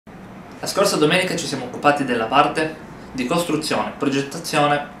La scorsa domenica ci siamo occupati della parte di costruzione,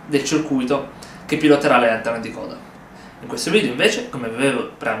 progettazione del circuito che piloterà le lanterne di coda. In questo video invece, come vi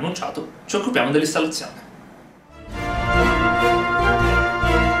avevo preannunciato, ci occupiamo dell'installazione.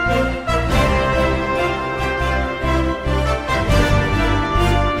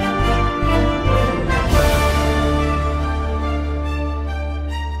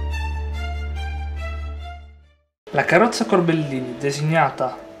 La carrozza Corbellini,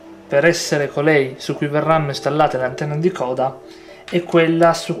 designata per essere colei su cui verranno installate le antenne di coda, è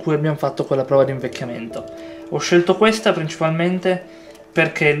quella su cui abbiamo fatto quella prova di invecchiamento. Ho scelto questa principalmente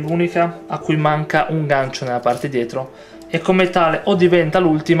perché è l'unica a cui manca un gancio nella parte dietro e come tale o diventa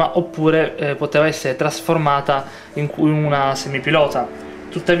l'ultima oppure poteva essere trasformata in una semipilota.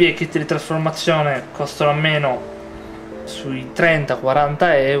 Tuttavia i kit di trasformazione costano almeno sui 30-40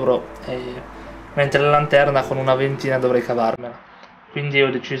 euro, mentre la lanterna con una ventina dovrei cavarmela. Quindi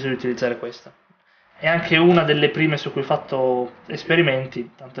ho deciso di utilizzare questa. È anche una delle prime su cui ho fatto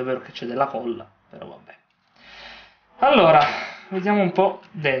esperimenti, tanto è vero che c'è della colla, però vabbè. Allora, vediamo un po'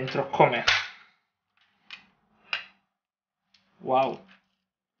 dentro com'è. Wow,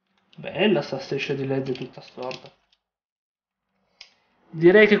 bella sta striscia di LED tutta storta.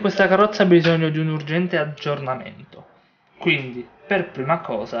 Direi che questa carrozza ha bisogno di un urgente aggiornamento, quindi per prima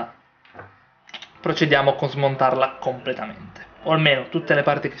cosa procediamo con smontarla completamente, o almeno tutte le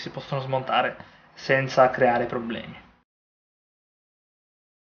parti che si possono smontare senza creare problemi.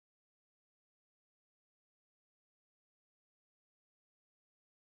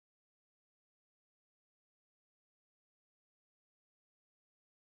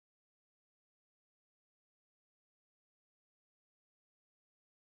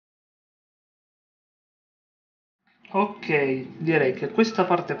 Ok, direi che questa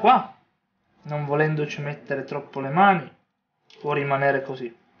parte qua, non volendoci mettere troppo le mani, può rimanere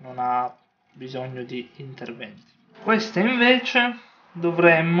così, non ha bisogno di interventi. Questa invece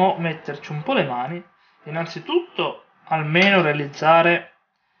dovremmo metterci un po' le mani, innanzitutto almeno realizzare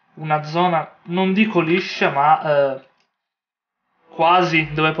una zona, non dico liscia, ma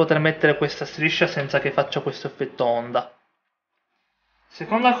quasi dove poter mettere questa striscia senza che faccia questo effetto onda.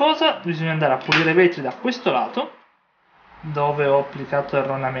 Seconda cosa, bisogna andare a pulire i vetri da questo lato, dove ho applicato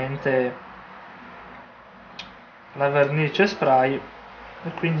erroneamente la vernice spray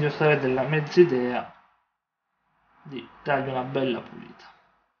e quindi ho stata della mezza idea di dargli una bella pulita.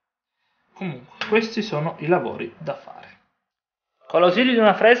 Comunque, questi sono i lavori da fare. Con l'ausilio di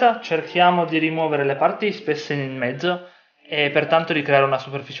una fresa cerchiamo di rimuovere le parti spesse in mezzo e pertanto di creare una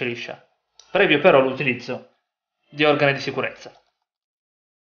superficie liscia, previo però l'utilizzo di organi di sicurezza.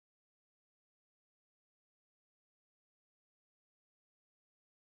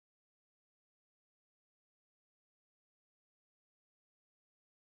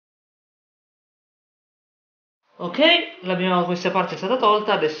 Ok, questa parte è stata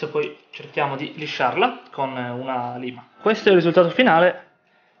tolta, adesso poi cerchiamo di lisciarla con una lima. Questo è il risultato finale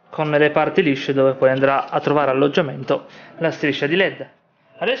con le parti lisce dove poi andrà a trovare alloggiamento la striscia di LED.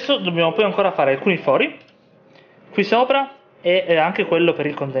 Adesso dobbiamo poi ancora fare alcuni fori, qui sopra e anche quello per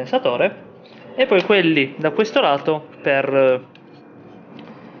il condensatore e poi quelli da questo lato per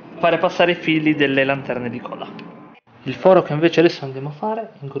fare passare i fili delle lanterne di coda. Il foro che invece adesso andiamo a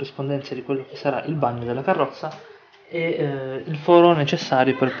fare, in corrispondenza di quello che sarà il bagno della carrozza, è il foro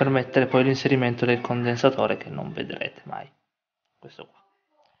necessario per permettere poi l'inserimento del condensatore che non vedrete mai. Questo qua.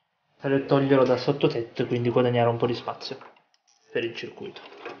 Per toglierlo dal sottotetto e quindi guadagnare un po' di spazio per il circuito.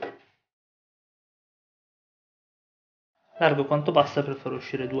 Largo quanto basta per far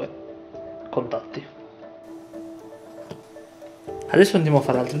uscire due contatti. Adesso andiamo a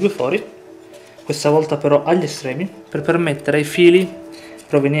fare altri due fori, questa volta però agli estremi, per permettere ai fili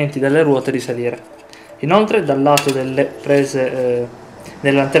provenienti dalle ruote di salire. Inoltre dal lato delle prese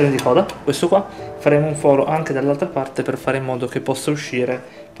delle lanterne di coda, questo qua, faremo un foro anche dall'altra parte per fare in modo che possa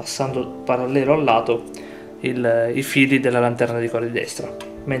uscire, passando parallelo al lato, i fili della lanterna di coda di destra,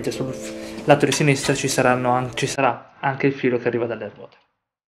 mentre sul lato di sinistra ci sarà anche il filo che arriva dalle ruote.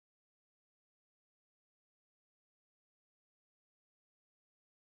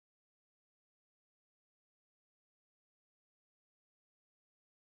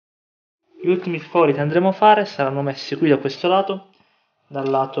 Gli ultimi fori che andremo a fare saranno messi qui da questo lato, dal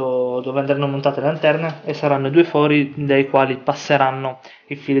lato dove andranno montate le lanterne, e saranno due fori dai quali passeranno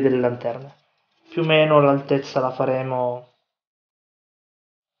i fili delle lanterne. Più o meno l'altezza la faremo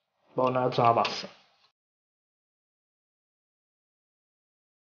nella zona bassa.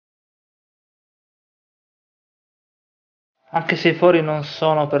 Anche se i fori non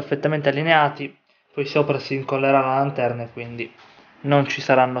sono perfettamente allineati, poi sopra si incollerà la lanterna e quindi non ci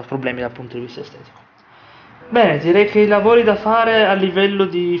saranno problemi dal punto di vista estetico. Bene, direi che i lavori da fare a livello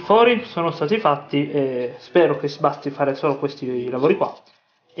di fori sono stati fatti e spero che basti fare solo questi lavori qua.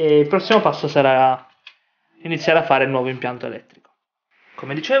 E il prossimo passo sarà iniziare a fare il nuovo impianto elettrico.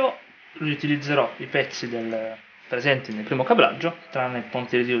 Come dicevo, riutilizzerò i pezzi presenti nel primo cablaggio, tranne il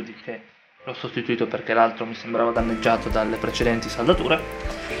ponte di diodi che l'ho sostituito perché l'altro mi sembrava danneggiato dalle precedenti saldature,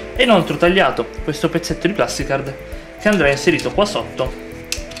 e inoltre ho tagliato questo pezzetto di plasticard che andrà inserito qua sotto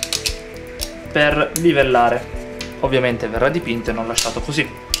per livellare. Ovviamente verrà dipinto e non lasciato così,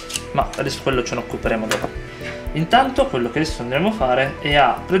 ma adesso quello ce ne occuperemo dopo. Intanto quello che adesso andremo a fare è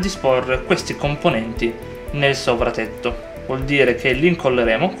a predisporre questi componenti nel sovratetto. Vuol dire che li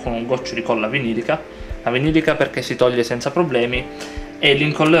incolleremo con un goccio di colla vinilica, la vinilica perché si toglie senza problemi, e li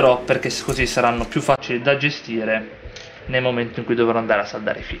incollerò perché così saranno più facili da gestire nel momento in cui dovrò andare a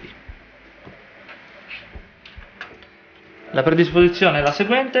saldare i fili. La predisposizione è la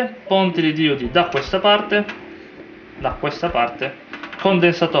seguente: ponte di diodi da questa parte,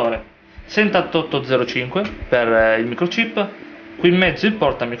 condensatore 7805 per il microchip, qui in mezzo il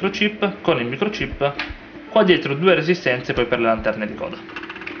porta microchip con il microchip, qua dietro due resistenze poi per le lanterne di coda,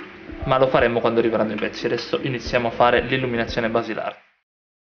 ma lo faremo quando arriveranno i pezzi. Adesso iniziamo a fare l'illuminazione basilare.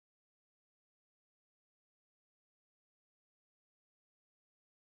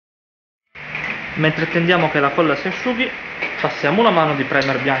 Mentre attendiamo che la colla si asciughi, passiamo una mano di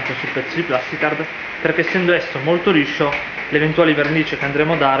primer bianco sul pezzo di plasticard perché, essendo esso molto liscio, l'eventuale vernice che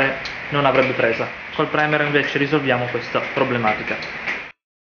andremo a dare non avrebbe presa. Col primer invece risolviamo questa problematica.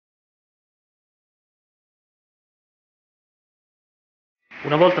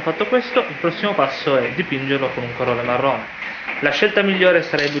 Una volta fatto questo, il prossimo passo è dipingerlo con un colore marrone. La scelta migliore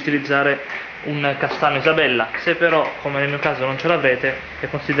sarebbe utilizzare un castano Isabella, se però, come nel mio caso, non ce l'avrete, e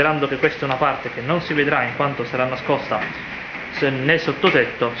considerando che questa è una parte che non si vedrà in quanto sarà nascosta nel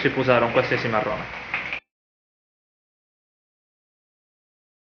sottotetto, si può usare un qualsiasi marrone.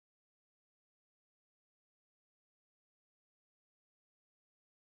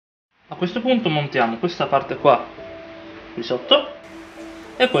 A questo punto montiamo questa parte qua qui sotto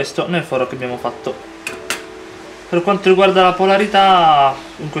e questo nel foro che abbiamo fatto. Per quanto riguarda la polarità,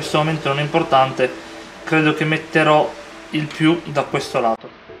 in questo momento non è importante, credo che metterò il più da questo lato,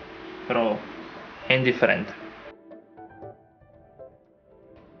 però è indifferente.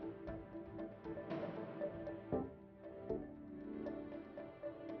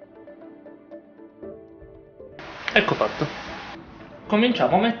 Ecco fatto.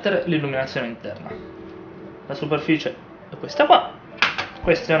 Cominciamo a mettere l'illuminazione interna. La superficie è questa qua.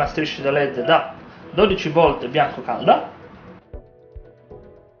 Questa è una striscia da LED da 12 volt bianco calda.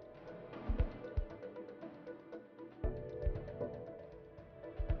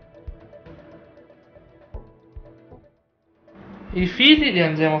 I fili li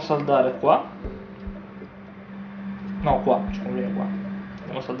andiamo a saldare qua. No, qua, facciamo prima qua.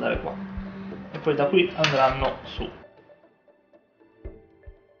 Andiamo a saldare qua. E poi da qui andranno su.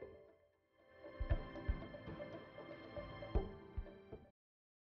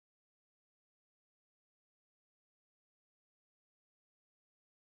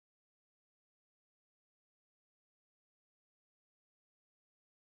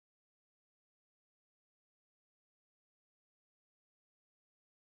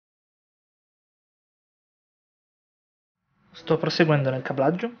 Sto proseguendo nel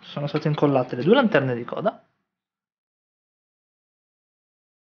cablaggio, sono state incollate le due lanterne di coda.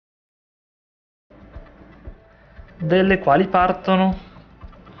 Delle quali partono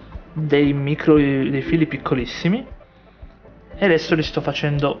dei fili piccolissimi e adesso li sto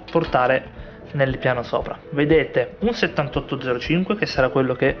facendo portare nel piano sopra. Vedete un 7805 che sarà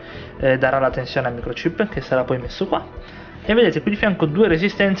quello che darà la tensione al microchip, che sarà poi messo qua, e vedete qui di fianco due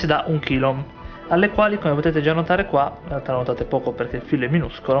resistenze da 1 kg, alle quali, come potete già notare qua, in realtà notate poco perché il filo è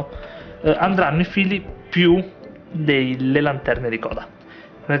minuscolo, andranno i fili più delle lanterne di coda.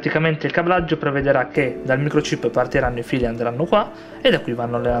 Praticamente il cablaggio prevederà che dal microchip partiranno i fili e andranno qua, e da qui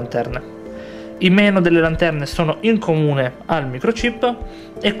vanno le lanterne. I meno delle lanterne sono in comune al microchip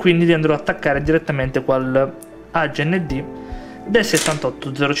e quindi li andrò a attaccare direttamente al AGND del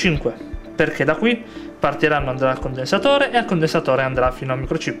 7805, perché da qui partiranno, andrà al condensatore e al condensatore andrà fino al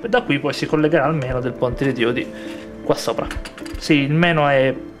microchip, e da qui poi si collegherà al meno del ponte di diodi qua sopra. Sì, il meno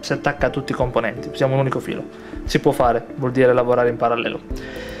si attacca a tutti i componenti, usiamo un unico filo, si può fare, vuol dire lavorare in parallelo.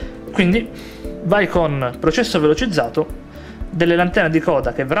 Quindi vai con processo velocizzato delle lanterne di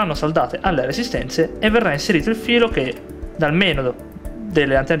coda che verranno saldate alle resistenze e verrà inserito il filo che dal meno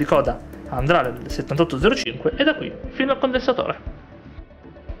delle lanterne di coda andrà nel 7805 e da qui fino al condensatore.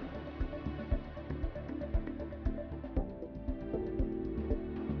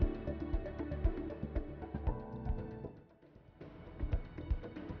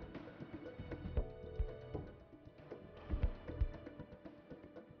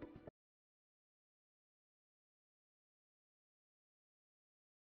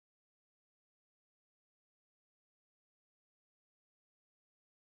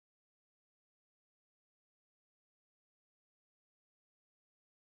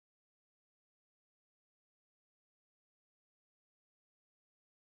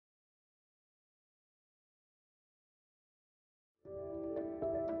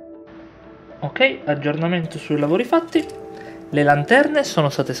 Ok, aggiornamento sui lavori fatti. Le lanterne sono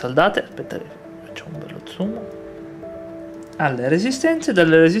state saldate. Aspettate, facciamo un bello zoom. Alle resistenze,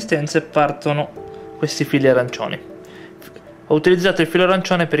 dalle resistenze partono questi fili arancioni. Ho utilizzato il filo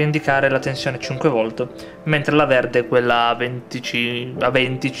arancione per indicare la tensione 5 volt, mentre la verde è quella a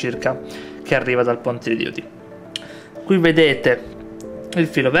 20 circa che arriva dal ponte di DOD. Qui vedete il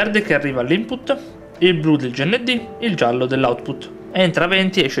filo verde che arriva all'input, il blu del GND, il giallo dell'output. Entra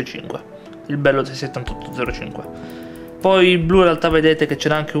 20 e esce 5, il bello del 7805. Poi il blu in realtà vedete che ce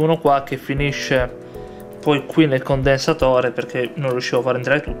n'è anche uno qua che finisce poi qui nel condensatore perché non riuscivo a far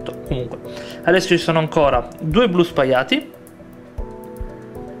entrare tutto. Comunque adesso ci sono ancora due blu spaiati,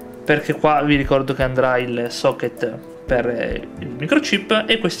 perché qua vi ricordo che andrà il socket per il microchip,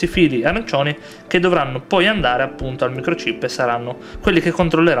 e questi fili arancioni che dovranno poi andare appunto al microchip e saranno quelli che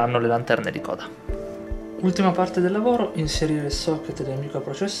controlleranno le lanterne di coda. Ultima parte del lavoro: inserire il socket del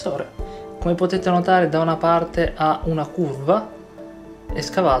microprocessore. Come potete notare, da una parte ha una curva, è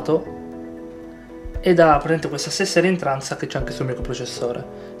scavato, ed ha presente questa stessa rientranza che c'è anche sul microprocessore,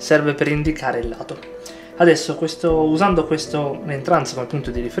 serve per indicare il lato. Adesso usando questa rientranza come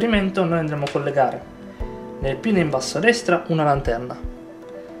punto di riferimento, noi andremo a collegare nel pin in basso a destra una lanterna,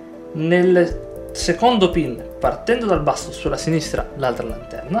 nel secondo pin partendo dal basso sulla sinistra l'altra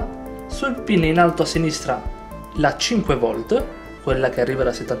lanterna, sul pin in alto a sinistra la 5 volt, quella che arriva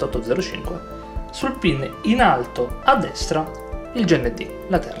da 7805, sul pin in alto a destra il GND,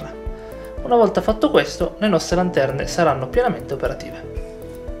 la terra. Una volta fatto questo, le nostre lanterne saranno pienamente operative.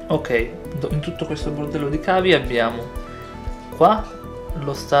 Ok, in tutto questo bordello di cavi abbiamo qua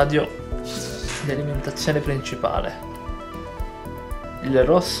lo stadio di alimentazione principale. Il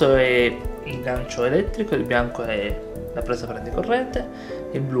rosso è il gancio elettrico, il bianco è la presa prende corrente,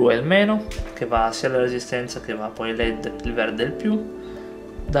 il blu è il meno, che va sia alla resistenza che va poi il LED, il verde è il più.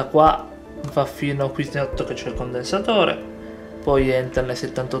 Da qua va fino qui sotto che c'è il condensatore, poi entra nel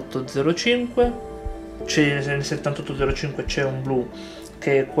 7805, nel 7805 c'è un blu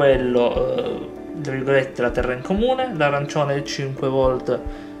che è quello, tra virgolette, la terra in comune, l'arancione è il 5 volt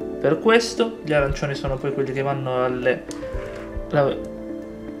per questo, gli arancioni sono poi quelli che vanno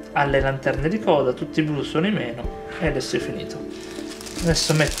alle lanterne di coda, tutti i blu sono i meno, e adesso è finito.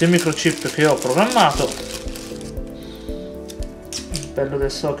 Adesso metto il microchip che ho programmato, il bello del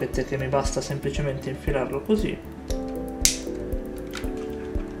socket è che mi basta semplicemente infilarlo così,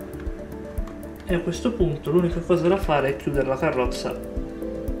 e a questo punto l'unica cosa da fare è chiudere la carrozza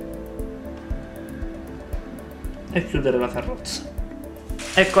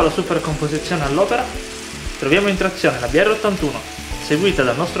Ecco la super composizione all'opera. Troviamo in trazione la BR81 seguita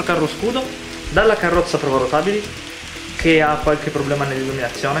dal nostro carro scudo, dalla carrozza prova rotabili che ha qualche problema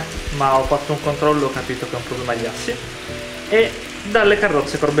nell'illuminazione, ma ho fatto un controllo e ho capito che è un problema agli assi, e dalle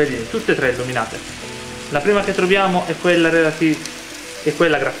carrozze Corbellini, tutte e tre illuminate. La prima che troviamo è quella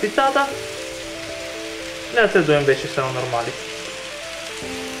graffittata, le altre due invece sono normali.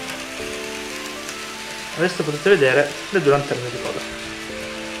 Adesso potete vedere le due lanterne di coda.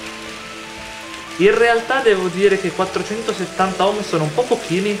 In realtà devo dire che i 470 ohm sono un po'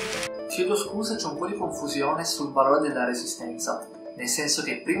 pochini. Chiedo scusa, c'è un po' di confusione sul valore della resistenza, nel senso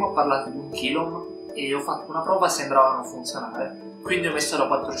che prima ho parlato di 1 kΩ e ho fatto una prova e sembrava non funzionare, quindi ho messo da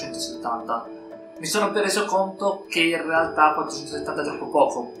 470. Mi sono poi reso conto che in realtà 470 è troppo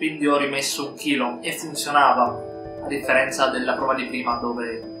poco, quindi ho rimesso 1 kΩ e funzionava, a differenza della prova di prima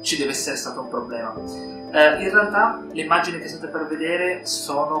dove ci deve essere stato un problema. In realtà le immagini che state per vedere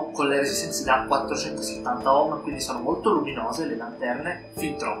sono con le resistenze da 470 ohm, quindi sono molto luminose le lanterne,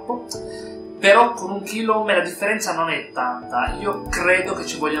 fin troppo, però con 1 kΩ la differenza non è tanta. Io credo che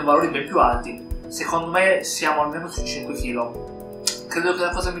ci vogliano valori ben più alti, secondo me siamo almeno sui 5 kg. Credo che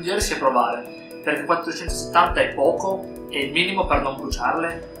la cosa migliore sia provare, perché 470 è poco, è il minimo per non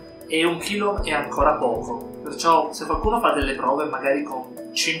bruciarle, e 1 kΩ è ancora poco. Perciò se qualcuno fa delle prove magari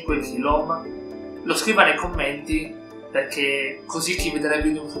con 5 kΩ lo scriva nei commenti, perché così chi vedrà il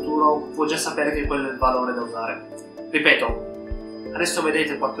video in futuro può già sapere che quello è il valore da usare. Ripeto, adesso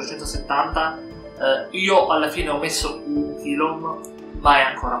vedete 470, io alla fine ho messo 1 kΩ, ma è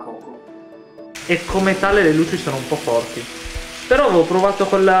ancora poco. E come tale le luci sono un po' forti. Però avevo provato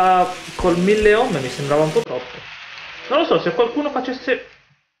col 1000 ohm e mi sembrava un po' troppo. Non lo so, se qualcuno facesse...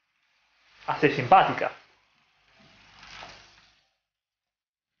 Ah, sei simpatica!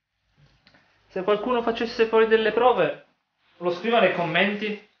 Se qualcuno facesse poi delle prove, lo scriva nei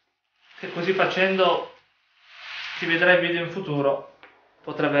commenti, che così facendo chi vedrà il video in futuro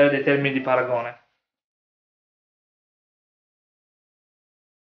potrà avere dei termini di paragone.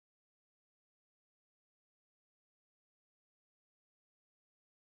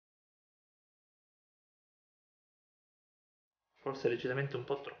 forse è decisamente un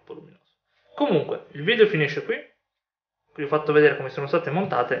po' troppo luminoso. Comunque, il video finisce qui. Vi ho fatto vedere come sono state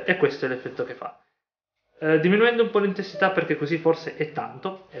montate e questo è l'effetto che fa. Diminuendo un po' l'intensità perché così forse è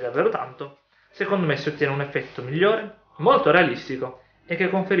tanto, è davvero tanto, secondo me si ottiene un effetto migliore, molto realistico e che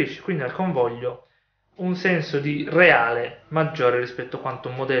conferisce quindi al convoglio un senso di reale maggiore rispetto a quanto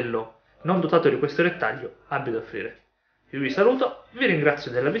un modello non dotato di questo dettaglio abbia da offrire. Io vi saluto, vi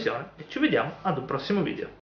ringrazio della visione e ci vediamo ad un prossimo video.